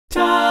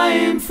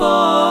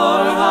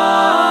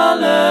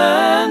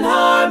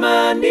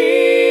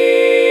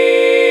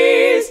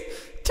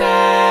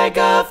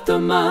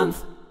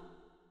month.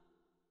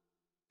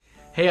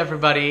 Hey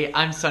everybody,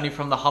 I'm Sonny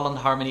from the Holland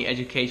Harmony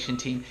Education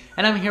team,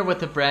 and I'm here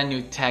with a brand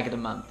new tag of the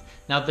month.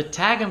 Now the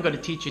tag I'm going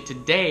to teach you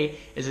today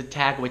is a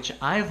tag which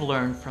I've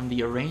learned from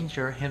the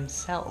arranger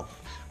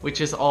himself, which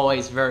is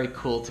always very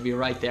cool to be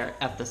right there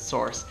at the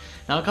source.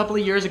 Now a couple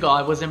of years ago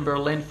I was in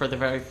Berlin for the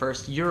very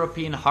first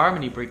European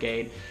Harmony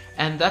Brigade,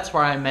 and that's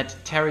where I met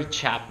Terry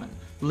Chapman.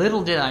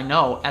 Little did I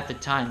know at the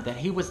time that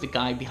he was the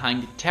guy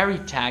behind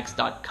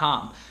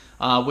terrytags.com,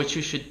 which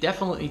you should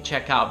definitely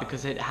check out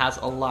because it has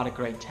a lot of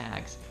great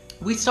tags.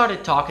 We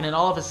started talking and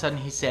all of a sudden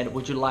he said,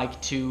 would you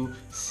like to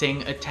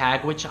sing a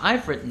tag which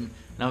I've written?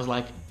 And I was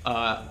like,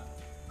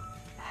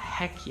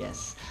 heck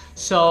yes.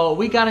 So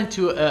we got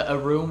into a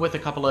room with a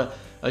couple of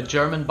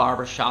German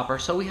barbershoppers,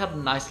 so we had a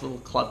nice little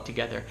club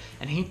together.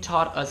 And he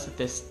taught us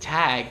this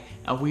tag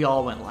and we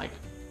all went like,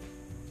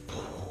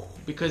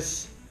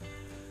 because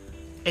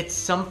it's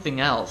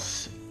something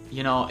else.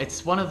 You know,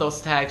 it's one of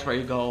those tags where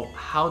you go,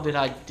 how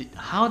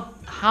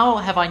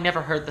have I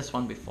never heard this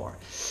one before?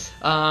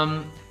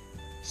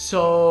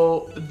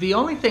 So the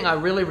only thing I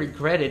really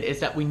regretted is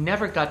that we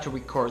never got to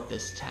record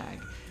this tag.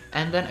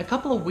 And then a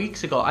couple of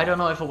weeks ago, I don't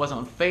know if it was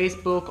on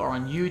Facebook or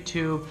on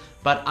YouTube,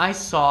 but I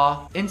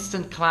saw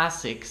Instant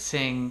Classic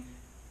sing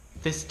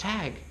this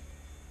tag.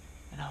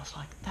 And I was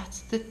like,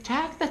 that's the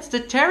tag, that's the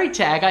Terry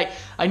tag.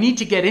 I need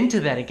to get into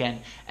that again.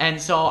 And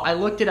so I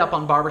looked it up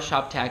on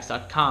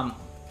barbershoptags.com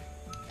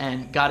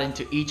and got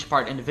into each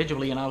part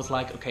individually, and I was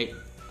like, okay,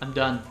 I'm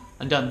done.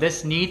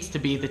 This needs to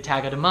be the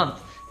tag of the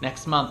month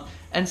next month.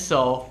 And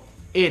so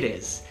it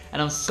is.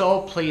 And I'm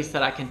so pleased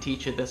that I can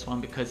teach you this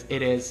one because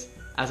it is,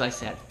 as I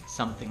said,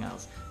 something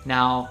else.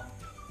 Now,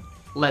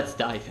 let's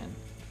dive in.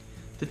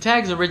 The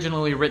tag's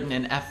originally written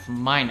in F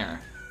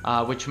minor,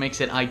 which makes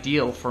it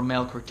ideal for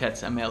male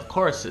quartets and male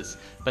choruses.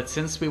 But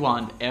since we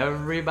want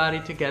everybody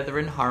together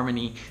in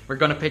harmony, we're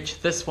gonna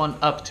pitch this one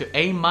up to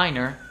A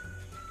minor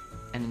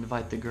and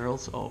invite the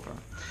girls over.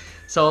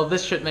 So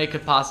this should make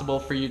it possible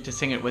for you to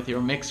sing it with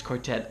your mixed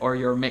quartet or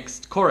your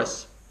mixed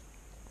chorus.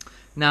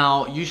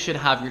 Now, you should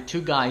have your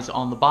two guys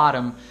on the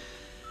bottom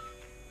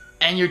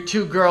and your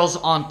two girls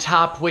on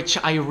top, which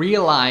I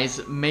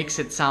realize makes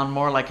it sound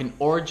more like an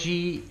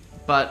orgy,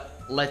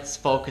 but let's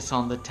focus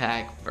on the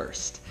tag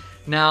first.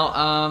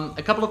 Now,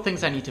 a couple of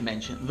things I need to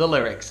mention. The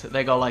lyrics,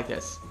 they go like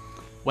this.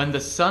 When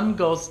the sun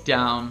goes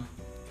down,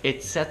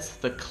 it sets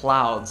the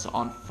clouds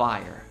on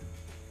fire.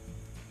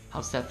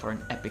 How's that for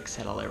an epic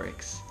set of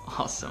lyrics?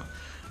 Awesome.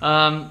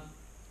 Now,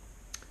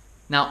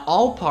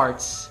 all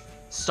parts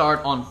start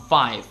on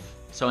 5.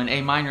 So in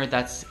A minor,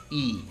 that's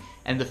E.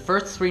 And the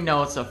first 3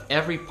 notes of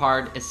every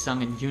part is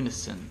sung in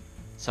unison.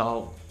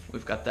 So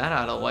we've got that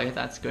out of the way,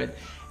 that's good.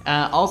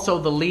 Also,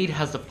 the lead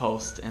has a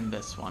post in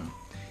this one.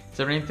 Is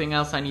there anything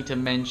else I need to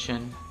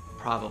mention?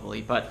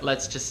 Probably, but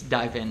let's just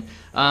dive in.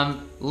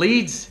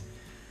 Leads,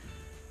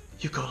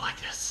 you go like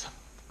this.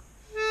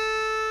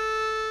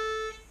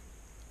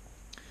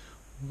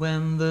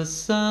 When the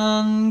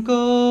sun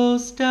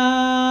goes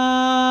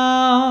down,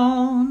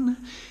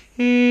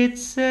 it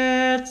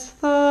sets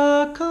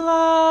the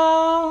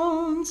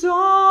clouds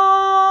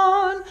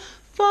on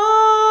fire.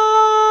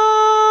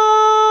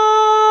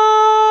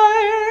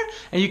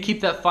 And you keep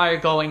that fire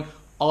going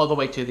all the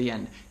way to the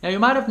end. Now you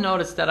might have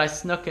noticed that I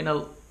snooked in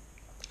a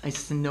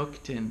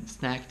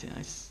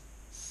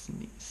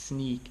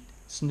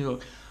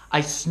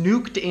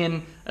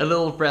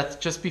little breath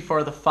just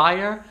before the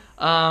fire.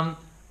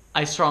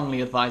 I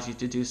strongly advise you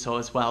to do so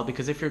as well,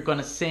 because if you're going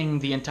to sing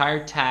the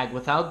entire tag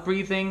without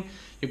breathing,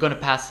 you're going to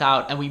pass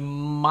out, and we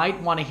might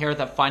want to hear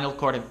that final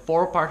chord in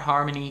 4-part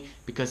harmony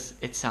because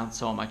it sounds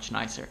so much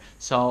nicer.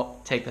 So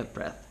take that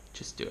breath,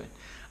 just do it.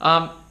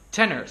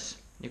 Tenors,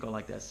 you go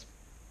like this.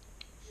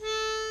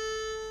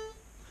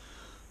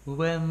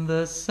 When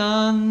the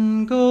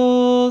sun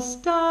goes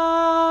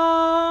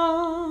down,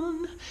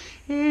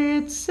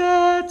 it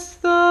sets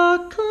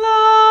the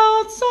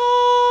clouds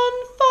on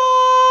fire.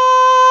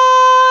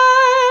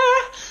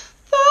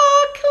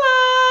 The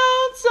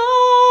clouds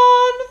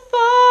on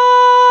fire.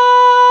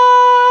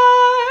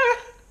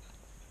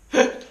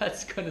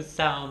 That's gonna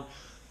sound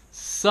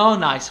so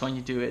nice when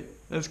you do it.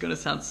 That's gonna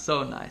sound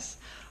so nice.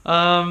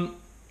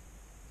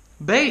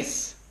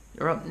 Bass,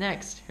 you're up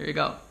next. Here you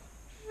go.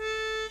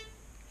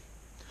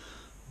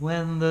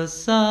 When the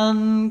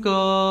sun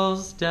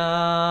goes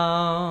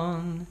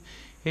down,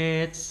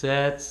 it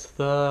sets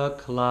the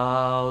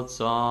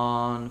clouds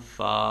on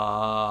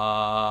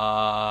fire.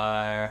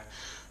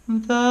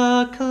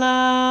 The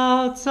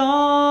clouds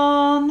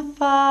on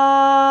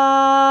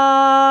fire.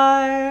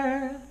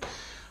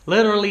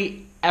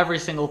 Literally every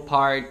single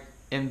part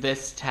in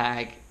this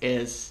tag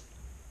is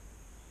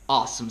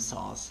awesome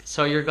sauce.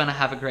 So you're gonna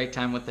have a great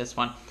time with this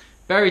one.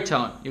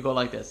 Baritone, you go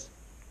like this.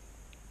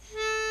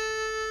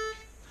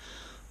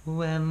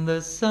 When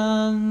the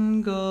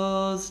sun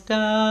goes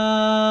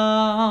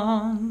down,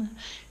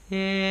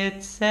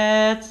 it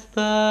sets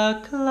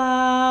the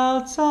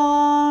clouds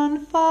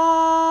on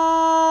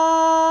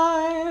fire.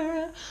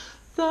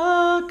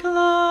 The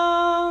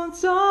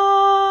clouds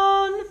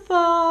on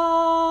fire.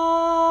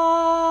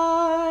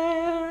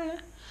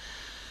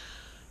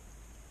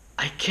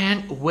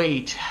 can't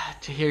wait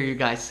to hear you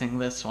guys sing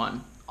this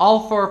one.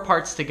 All 4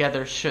 parts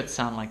together should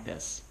sound like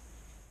this.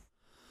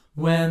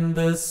 When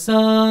the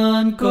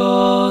sun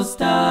goes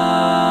down,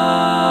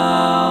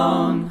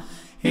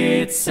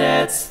 it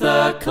sets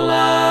the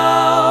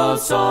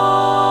clouds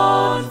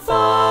on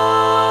fire.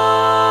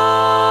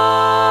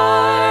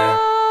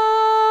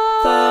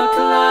 The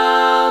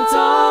clouds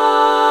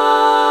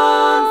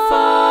on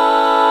fire.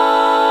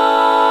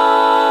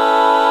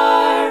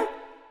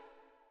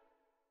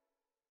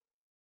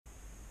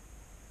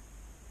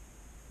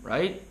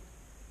 Right?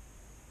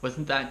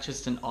 Wasn't that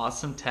just an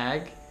awesome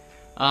tag?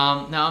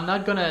 Now, I'm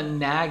not gonna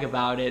nag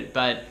about it,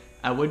 but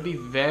I would be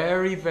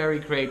very, very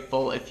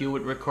grateful if you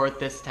would record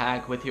this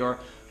tag with your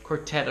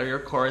quartet or your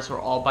chorus or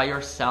all by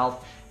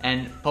yourself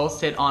and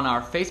post it on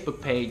our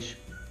Facebook page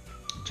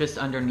just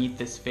underneath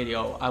this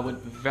video. I would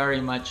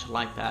very much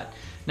like that.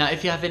 Now,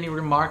 if you have any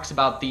remarks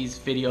about these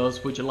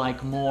videos, would you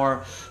like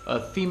more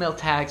female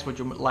tags, would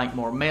you like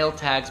more male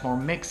tags, more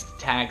mixed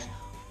tags,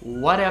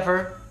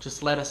 whatever,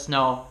 just let us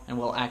know and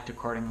we'll act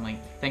accordingly.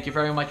 Thank you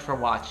very much for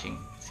watching.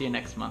 See you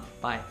next month.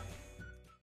 Bye.